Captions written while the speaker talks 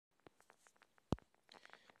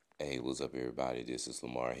Hey, what's up, everybody? This is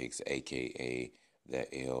Lamar Hicks, aka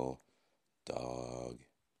the L Dog.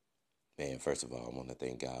 Man, first of all, I want to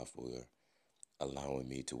thank God for allowing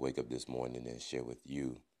me to wake up this morning and share with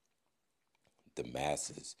you the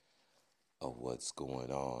masses of what's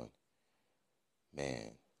going on.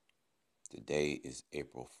 Man, today is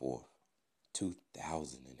April 4th,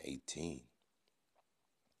 2018.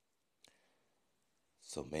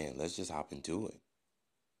 So, man, let's just hop into it.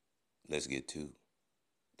 Let's get to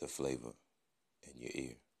the flavor in your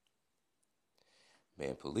ear.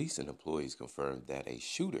 Man, police and employees confirmed that a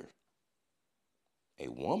shooter, a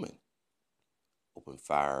woman, opened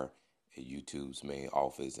fire at YouTube's main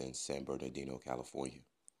office in San Bernardino, California.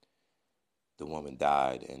 The woman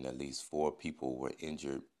died, and at least four people were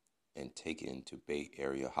injured and taken to Bay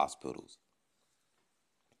Area hospitals.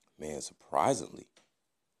 Man, surprisingly,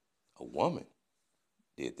 a woman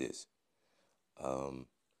did this. Um,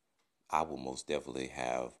 I will most definitely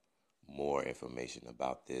have more information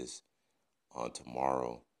about this on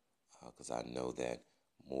tomorrow because I know that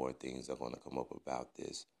more things are going to come up about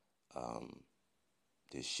um,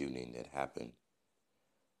 this shooting that happened.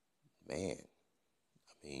 Man,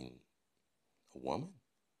 I mean, a woman?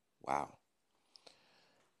 Wow.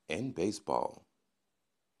 In baseball,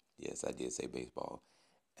 yes, I did say baseball.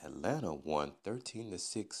 Atlanta won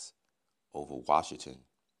 13-6 over Washington.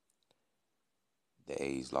 The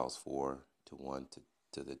A's lost 4-1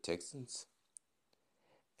 to the Texans.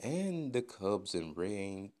 And the Cubs and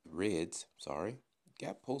Reds,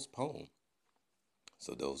 got postponed.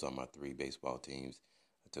 So those are my three baseball teams.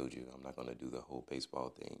 I told you I'm not going to do the whole baseball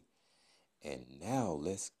thing. And now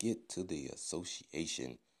let's get to the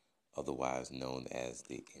association, otherwise known as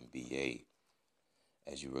the NBA.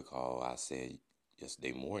 As you recall, I said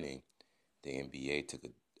yesterday morning the NBA took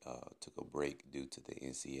a break due to the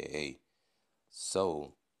NCAA.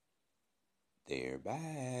 So they're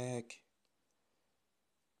back.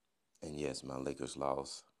 And yes, my Lakers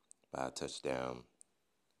lost by a touchdown,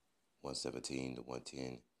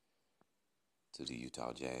 117-110 to the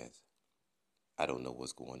Utah Jazz. I don't know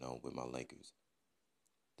what's going on with my Lakers.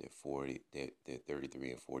 They're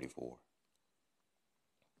 33-44.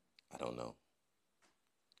 I don't know.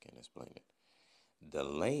 Can't explain it. The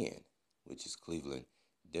Land, which is Cleveland,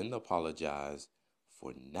 didn't apologize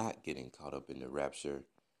for not getting caught up in the rapture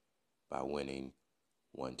by winning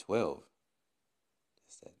 112.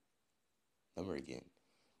 That's that number again.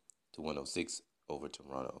 To 106 over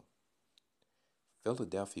Toronto.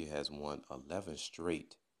 Philadelphia has won 11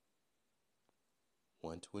 straight,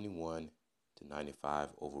 121-95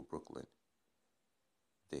 over Brooklyn.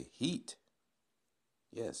 The Heat,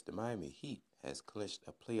 yes, the Miami Heat has clinched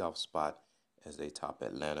a playoff spot as they top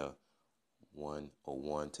Atlanta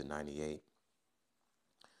 101-98.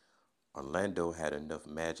 Orlando had enough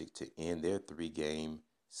magic to end their three-game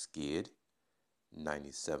skid,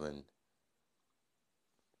 97-93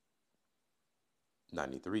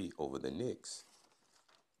 over the Knicks.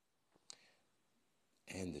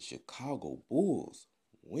 And the Chicago Bulls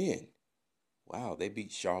win. Wow, they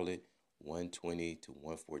beat Charlotte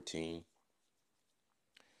 120-114.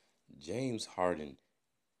 James Harden,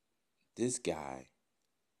 this guy,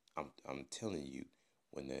 I'm telling you,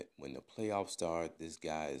 when the playoffs start, this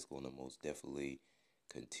guy is going to most definitely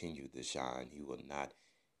continue to shine. He will not.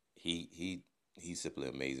 He's simply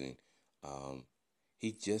amazing. Um,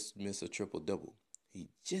 he just missed a triple double. He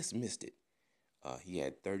just missed it. He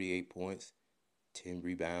had 38 points, 10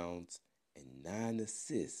 rebounds, and 9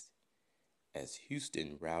 assists as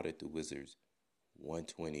Houston routed the Wizards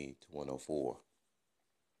 120-104.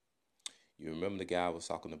 You remember the guy I was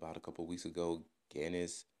talking about a couple of weeks ago,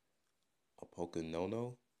 Giannis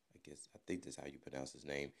Opokunono? I think that's how you pronounce his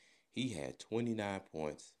name. He had 29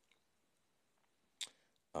 points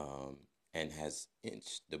and has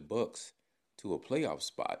inched the Bucks to a playoff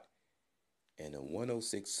spot and a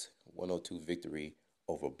 106-102 victory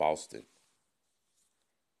over Boston.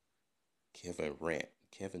 Kevin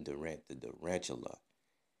Durant, the Durantula,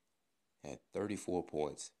 had 34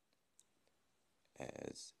 points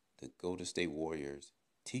as the Golden State Warriors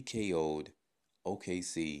TKO'd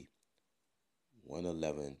OKC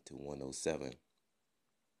 111-107.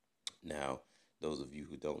 Now, those of you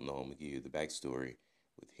who don't know, I'm going to give you the backstory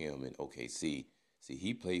with him in OKC. See,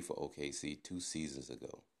 he played for OKC 2 seasons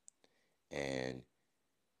ago, and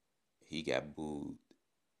he got booed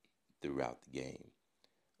throughout the game.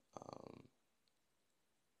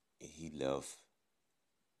 He left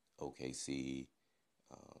OKC.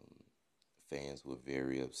 Fans were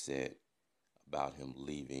very upset about him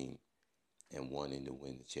leaving and wanting to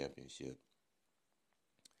win the championship.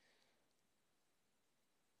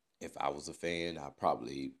 If I was a fan, I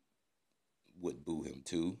probably would boo him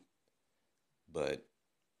too. But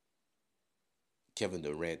Kevin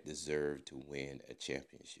Durant deserved to win a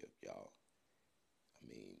championship, y'all. I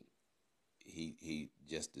mean, he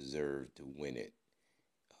just deserved to win it.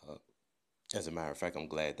 Uh, as a matter of fact, I'm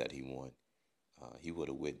glad that he won. He would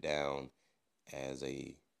have went down as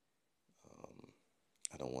a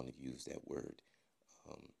I don't want to use that word.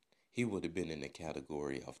 Um, he would have been in the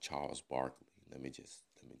category of Charles Barkley. Let me just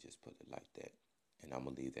put it like that, and I'm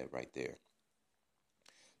gonna leave that right there.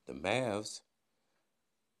 The Mavs,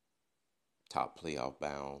 top playoff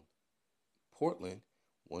bound. Portland,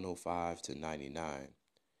 105-99.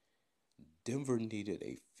 Denver needed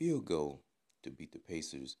a field goal to beat the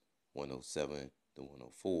Pacers,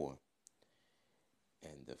 107-104.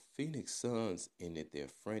 And the Phoenix Suns ended their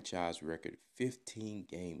franchise record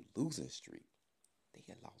 15-game losing streak. They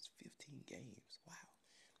had lost 15 games. Wow.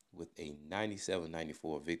 With a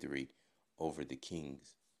 97-94 victory over the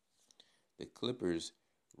Kings. The Clippers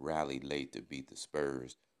rallied late to beat the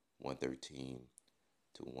Spurs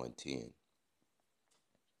 113-110.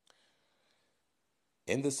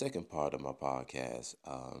 In the second part of my podcast,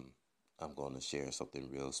 I'm going to share something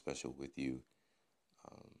real special with you.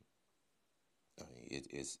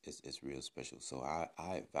 It's real special. So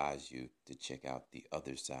I advise you to check out the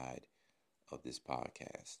other side of this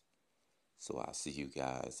podcast. So I'll see you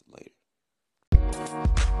guys later.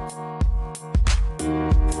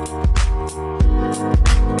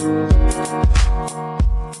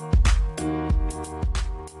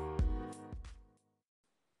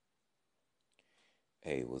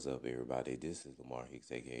 Hey, what's up, everybody? This is Lamar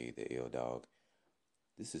Hicks, aka the L Dog.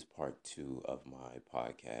 This is part 2 of my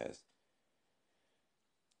podcast.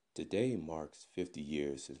 Today marks 50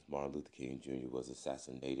 years since Martin Luther King Jr. was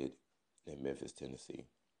assassinated in Memphis, Tennessee.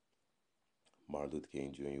 Martin Luther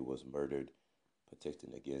King Jr. was murdered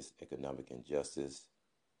protecting against economic injustice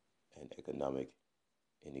and economic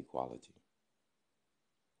inequality.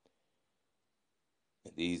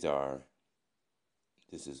 And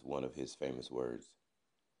this is one of his famous words.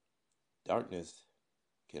 Darkness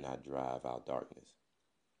cannot drive out darkness.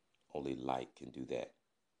 Only light can do that.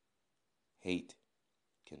 Hate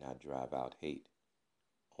cannot drive out hate.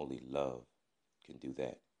 Only love can do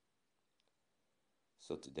that.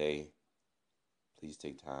 So today, please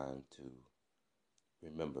take time to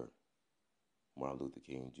remember Martin Luther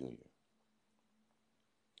King Jr.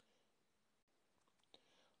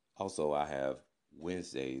 Also, I have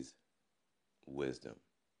Wednesday's wisdom.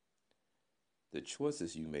 The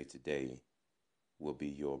choices you make today will be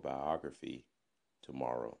your biography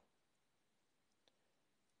tomorrow.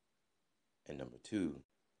 And number 2,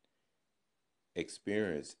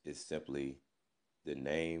 experience is simply the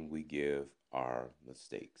name we give our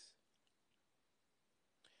mistakes.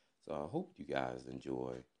 So I hope you guys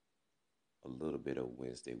enjoy a little bit of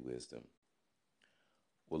Wednesday wisdom.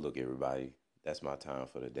 Well, look, everybody, that's my time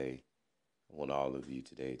for the day. I want all of you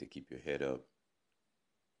today to keep your head up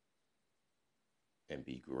and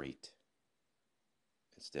be great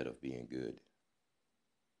instead of being good.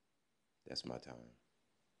 That's my time.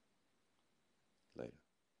 Later.